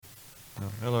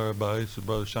Hello everybody, this is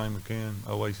Brother Shane McCann,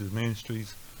 Oasis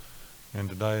Ministries, and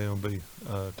today I'll be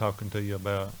talking to you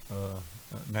about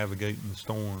navigating the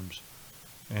storms.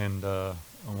 And I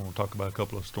want to talk about a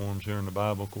couple of storms here in the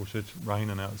Bible. Of course, it's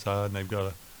raining outside, and they've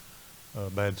got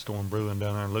a bad storm brewing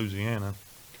down there in Louisiana.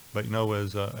 But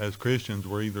as Christians,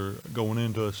 we're either going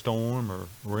into a storm, or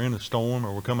we're in a storm,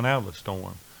 or we're coming out of a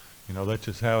storm. That's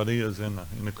just how it is in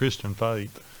the Christian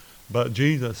faith. But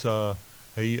Jesus,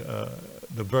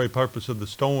 the very purpose of the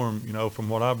storm, from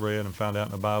what I've read and found out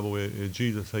in the Bible, is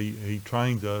Jesus. He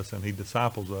trains us and he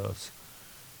disciples us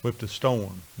with the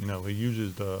storm. He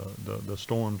uses the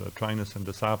storm to train us and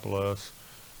disciple us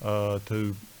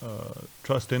to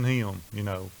trust in Him,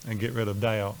 and get rid of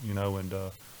doubt, and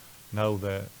know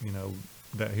that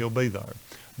that He'll be there.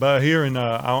 But here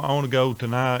I want to go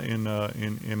tonight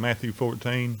in Matthew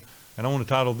 14, and I want to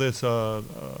title this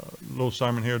little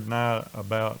sermon here tonight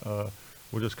about.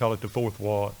 We'll just call it the fourth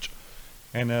watch.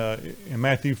 And in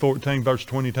Matthew 14, verse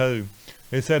 22,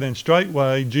 it said, "And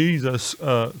straightway Jesus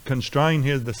constrained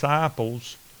his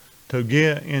disciples to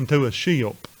get into a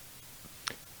ship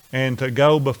and to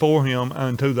go before him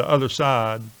unto the other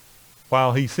side,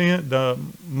 while he sent the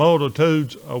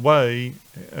multitudes away.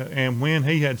 And when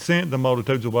he had sent the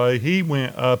multitudes away, he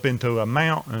went up into a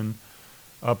mountain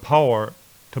apart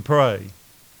to pray.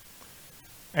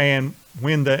 And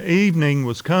when the evening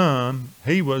was come,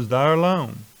 he was there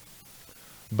alone.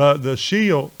 But the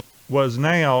ship was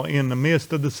now in the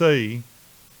midst of the sea,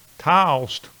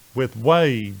 tossed with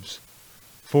waves,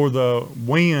 for the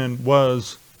wind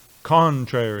was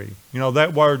contrary."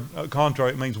 That word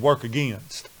contrary, it means work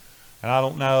against. And I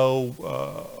don't know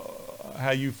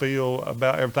how you feel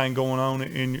about everything going on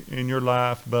in your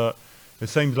life, but it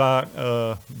seems like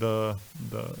the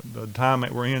time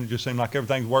that we're in, it just seems like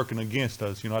everything's working against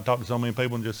us. I talk to so many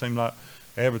people and it just seems like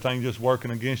everything's just working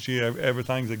against you.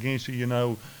 Everything's against you.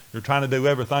 You're trying to do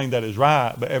everything that is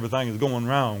right, but everything is going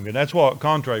wrong. And that's what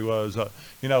contrary was.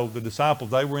 The disciples,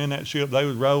 they were in that ship, they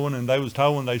was rowing and they was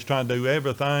towing. They was trying to do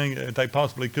everything that they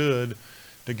possibly could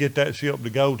to get that ship to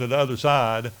go to the other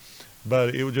side,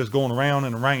 but it was just going around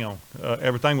and around.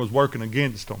 Everything was working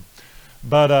against them.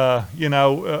 But,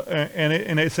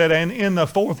 and it said, "And in the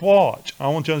fourth watch," I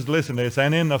want you to listen to this,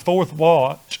 "and in the fourth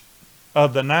watch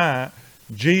of the night,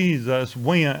 Jesus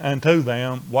went unto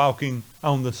them walking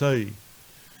on the sea."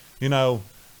 I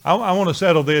want to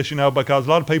settle this, because a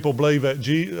lot of people believe that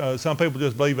some people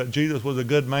just believe that Jesus was a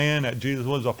good man, that Jesus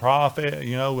was a prophet,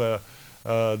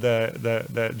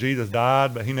 that Jesus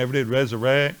died, but he never did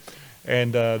resurrect.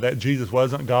 And that Jesus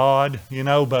wasn't God,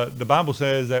 but the Bible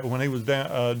says that when he was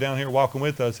down here walking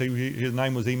with us, his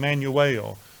name was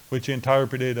Emmanuel, which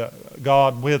interpreted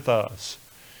God with us.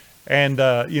 And,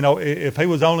 if he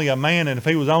was only a man and if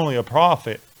he was only a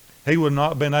prophet, he would not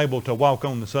have been able to walk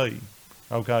on the sea.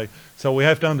 Okay, so we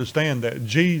have to understand that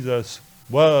Jesus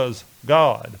was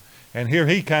God. And here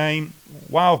he came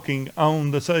walking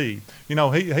on the sea.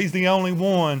 He's the only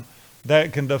one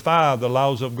that can defy the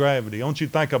laws of gravity. I want you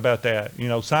to think about that.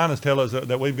 Scientists tell us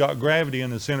that we've got gravity in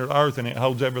the center of the earth and it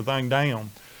holds everything down.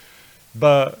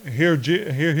 But here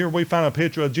we find a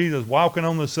picture of Jesus walking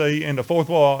on the sea in the fourth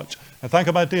watch. And think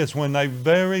about this, when they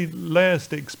very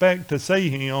least expect to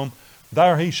see him,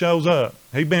 there he shows up.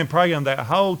 He'd been praying that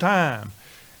whole time.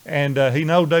 And he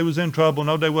knowed they was in trouble,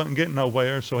 knowed they wasn't getting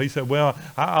nowhere. So he said, well,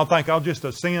 I think I'll just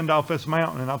ascend off this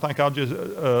mountain, and I think I'll just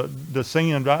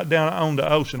descend right down on the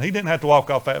ocean. He didn't have to walk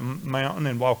off that mountain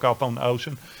and walk off on the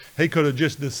ocean. He could have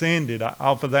just descended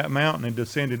off of that mountain and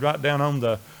descended right down on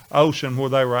the ocean where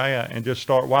they were at and just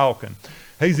start walking.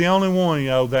 He's the only one,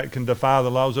 that can defy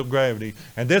the laws of gravity.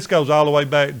 And this goes all the way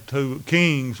back to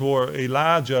Kings, where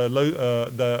Elijah,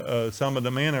 some of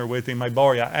the men are with him, they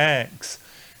borrow an axe.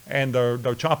 And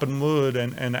they're chopping wood,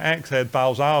 and the axe head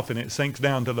falls off, and it sinks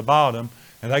down to the bottom.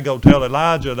 And they go tell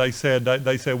Elijah. They said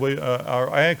we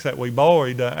our axe that we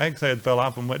borrowed, the axe head fell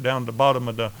off and went down to the bottom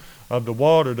of the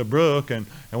water, the brook, and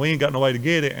we ain't got no way to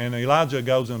get it. And Elijah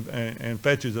goes and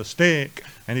fetches a stick,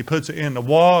 and he puts it in the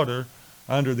water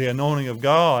under the anointing of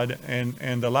God,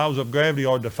 and the laws of gravity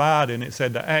are defied. And it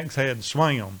said the axe head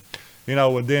swam.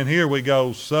 And then here we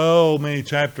go so many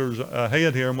chapters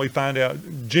ahead here, and we find out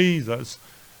Jesus,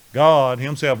 God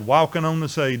himself, walking on the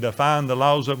sea, defying the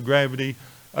laws of gravity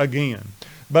again.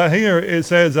 But here it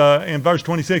says in verse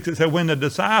 26, it said, when the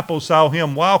disciples saw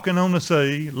him walking on the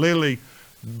sea, literally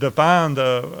defying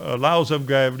the laws of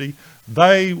gravity,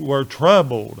 they were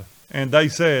troubled. And they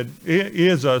said, "It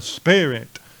is a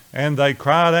spirit." And they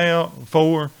cried out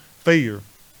for fear.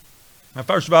 Now,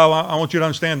 first of all, I want you to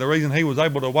understand the reason he was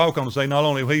able to walk on the sea, not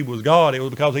only he was God, it was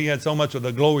because he had so much of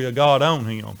the glory of God on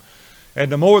him. And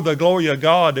the more the glory of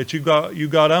God that you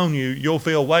got on you, you'll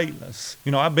feel weightless.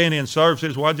 You know, I've been in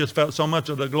services where I just felt so much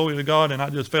of the glory of God, and I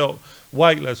just felt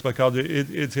weightless because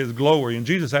it's His glory. And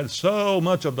Jesus had so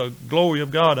much of the glory of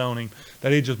God on Him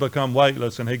that He just become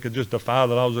weightless, and He could just defy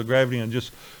the laws of gravity and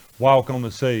just walk on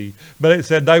the sea. But it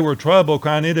said they were troubled,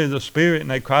 crying, "It is a spirit," and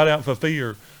they cried out for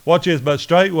fear. Watch this. But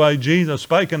straightway Jesus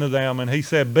spake unto them, and He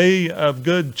said, "Be of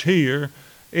good cheer,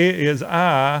 it is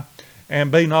I, and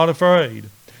be not afraid."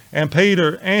 And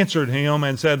Peter answered Him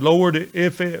and said, "Lord,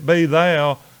 if it be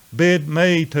Thou, bid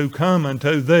me to come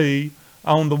unto Thee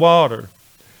on the water."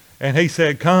 And He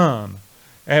said, "Come."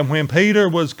 And when Peter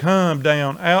was come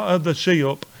down out of the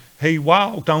ship, he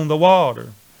walked on the water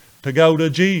to go to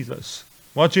Jesus.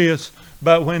 Watch this.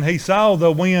 But when he saw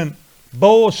the wind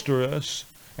boisterous,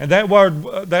 and that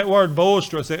word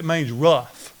boisterous, it means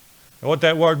rough. And what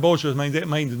that word boisterous means, it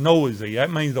means noisy.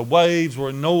 That means the waves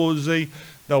were noisy.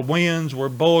 The winds were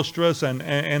boisterous,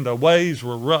 and the waves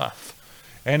were rough.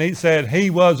 And it said he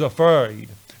was afraid,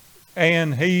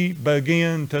 and he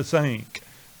began to sink.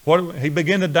 He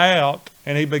began to doubt,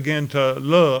 and he began to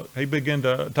look. He began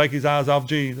to take his eyes off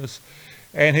Jesus,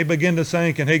 and he began to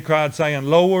sink, and he cried, saying,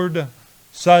 "Lord,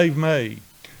 save me."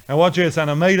 And watch this. And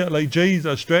immediately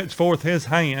Jesus stretched forth his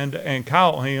hand and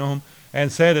caught him,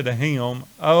 and said unto him,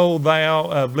 "O thou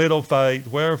of little faith,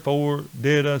 wherefore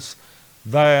didst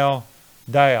thou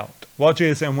doubt?" Watch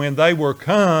this. And when they were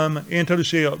come into the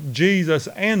ship, Jesus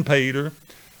and Peter,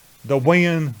 the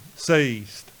wind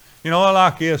ceased. You know, I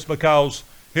like this because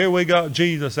here we got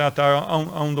Jesus out there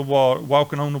on the water,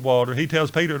 walking on the water. He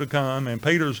tells Peter to come, and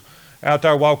Peter's out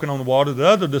there walking on the water. The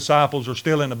other disciples are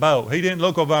still in the boat. He didn't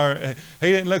look over and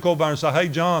say, "Hey,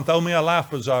 John, throw me a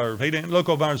life preserve." He didn't look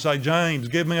over and say, "James,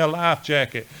 give me a life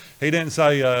jacket." He didn't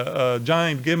say,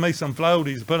 "James, give me some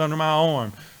floaties to put under my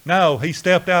arm." No, he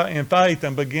stepped out in faith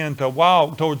and began to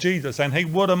walk toward Jesus. And he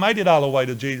would have made it all the way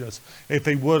to Jesus if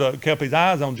he would have kept his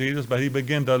eyes on Jesus. But he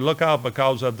began to look out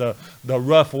because of the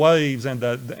rough waves and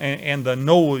the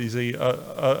noisy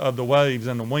of the waves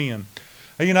and the wind.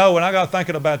 You know, when I got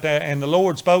thinking about that, and the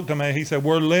Lord spoke to me, He said,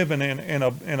 we're living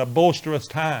in a boisterous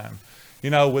time.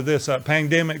 You know, with this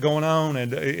pandemic going on,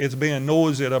 and it's being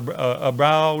noisy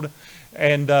abroad.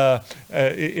 And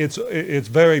it's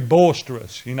very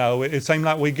boisterous. You know, it seems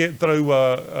like we get through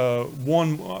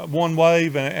one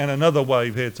wave and another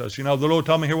wave hits us. You know, the Lord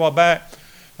told me here a while back,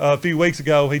 a few weeks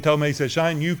ago, He told me, He said,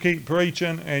 "Shane, you keep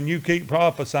preaching and you keep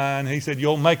prophesying." He said,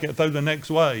 "You'll make it through the next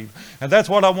wave." And that's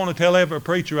what I want to tell every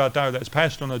preacher out there that's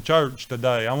pastoring a church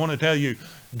today. I want to tell you,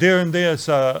 during this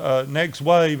next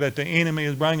wave that the enemy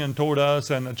is bringing toward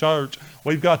us and the church,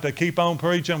 we've got to keep on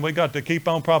preaching. We've got to keep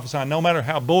on prophesying. No matter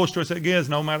how boisterous it gets,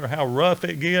 no matter how rough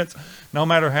it gets, no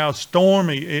matter how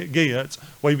stormy it gets,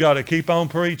 we've got to keep on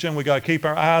preaching. We've got to keep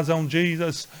our eyes on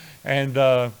Jesus. And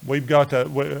we got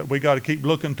to keep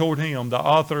looking toward Him, the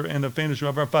author and the finisher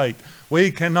of our faith.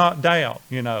 We cannot doubt,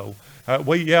 you know.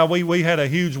 We had a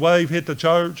huge wave hit the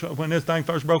church when this thing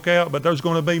first broke out, but there's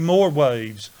going to be more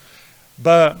waves.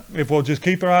 But if we'll just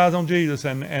keep our eyes on Jesus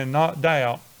and not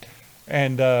doubt,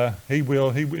 and He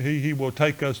will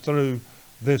take us through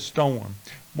this storm.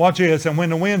 Watch this. And when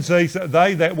the wind ceased,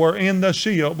 they that were in the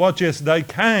ship, watch this, they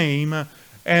came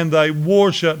and they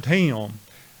worshiped Him.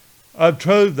 "Of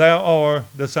truth, Thou art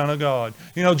the Son of God."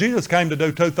 You know, Jesus came to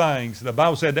do two things. The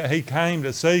Bible said that He came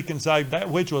to seek and save that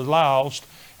which was lost,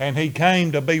 and He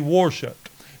came to be worshiped.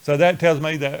 So that tells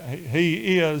me that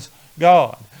He is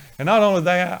God. And not only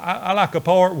that, I like a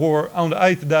part where on the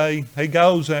 8th day, He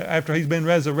goes, after He's been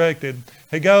resurrected,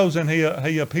 He goes and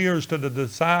He appears to the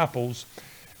disciples,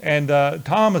 and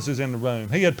Thomas is in the room.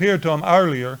 He appeared to them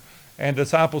earlier, and the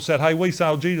disciples said, "Hey, we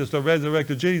saw Jesus, the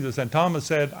resurrected Jesus." And Thomas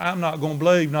said, "I'm not going to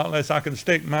believe not unless I can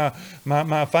stick my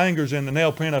fingers in the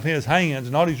nail print of His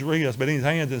hands, not His wrist, but in His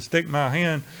hands, and stick my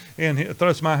hand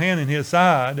thrust my hand in His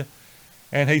side."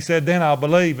 And he said, "Then I'll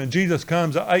believe." And Jesus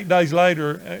comes 8 days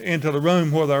later into the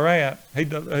room where they're at. He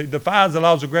defies the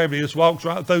laws of gravity, just walks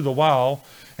right through the wall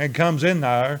and comes in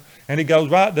there. And He goes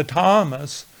right to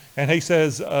Thomas, and He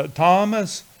says,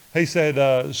 "Thomas," He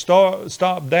said,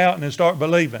 stop doubting and start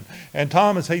believing." And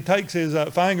Thomas, he takes his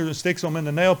fingers and sticks them in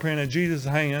the nail print in Jesus'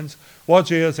 hands. Watch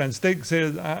this, and sticks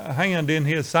his hand in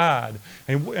His side.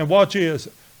 And watch this,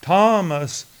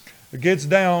 Thomas gets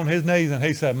down on his knees and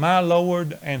he said, "My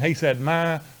Lord," and he said,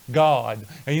 "My God."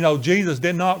 And you know, Jesus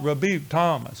did not rebuke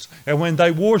Thomas. And when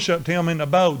they worshiped Him in the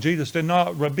boat, Jesus did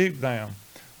not rebuke them.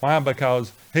 Why?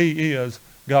 Because He is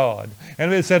God.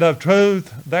 And it said, "Of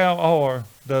truth, Thou art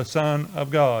the Son of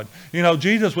God." You know,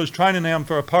 Jesus was training them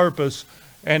for a purpose,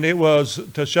 and it was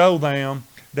to show them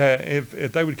that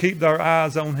if they would keep their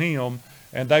eyes on Him,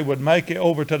 and they would make it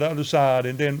over to the other side.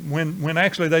 And then when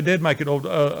actually they did make it over to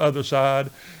the other side,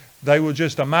 they were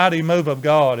just a mighty move of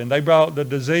God, and they brought the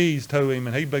disease to him,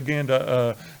 and he began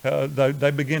to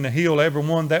they began to heal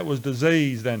everyone that was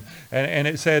diseased, and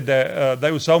it said that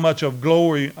there was so much of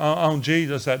glory on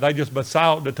Jesus that they just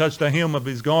besought to touch the hem of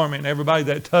his garment, and everybody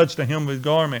that touched the hem of his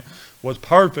garment was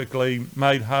perfectly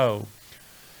made whole.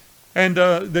 And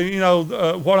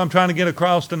what I'm trying to get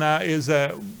across tonight is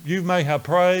that you may have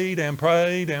prayed and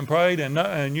prayed and prayed, and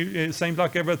it seems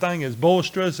like everything is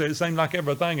boisterous. It seems like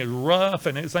everything is rough,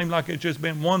 and it seems like it's just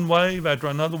been one wave after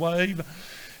another wave,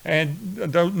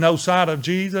 and no sight of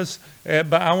Jesus.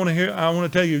 But I want to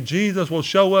tell you, Jesus will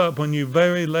show up when you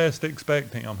very least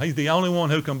expect him. He's the only one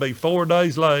who can be 4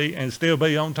 days late and still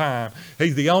be on time.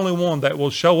 He's the only one that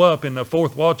will show up in the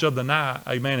fourth watch of the night,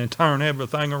 amen, and turn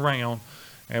everything around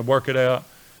and work it out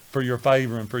for your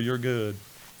favor and for your good.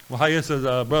 Well, hey, this is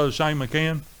Brother Shane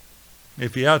McCann.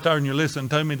 If you're out there and you're listening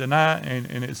to me tonight,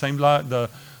 and it seems like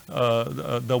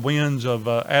the winds of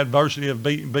adversity have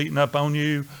beaten up on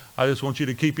you, I just want you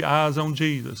to keep your eyes on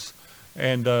Jesus.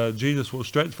 And Jesus will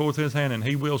stretch forth his hand, and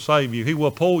he will save you. He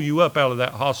will pull you up out of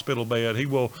that hospital bed. He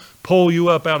will pull you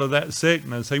up out of that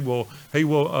sickness. He will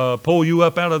pull you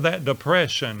up out of that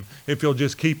depression if you'll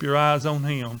just keep your eyes on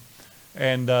him.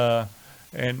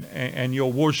 And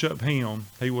you'll worship him.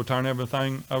 He will turn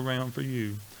everything around for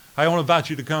you. I want to invite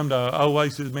you to come to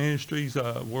Oasis Ministries,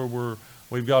 where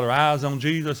we've got our eyes on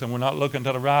Jesus, and we're not looking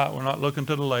to the right, we're not looking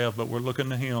to the left, but we're looking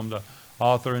to him, the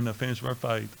author and the finisher of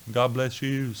our faith. God bless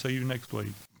you. See you next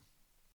week.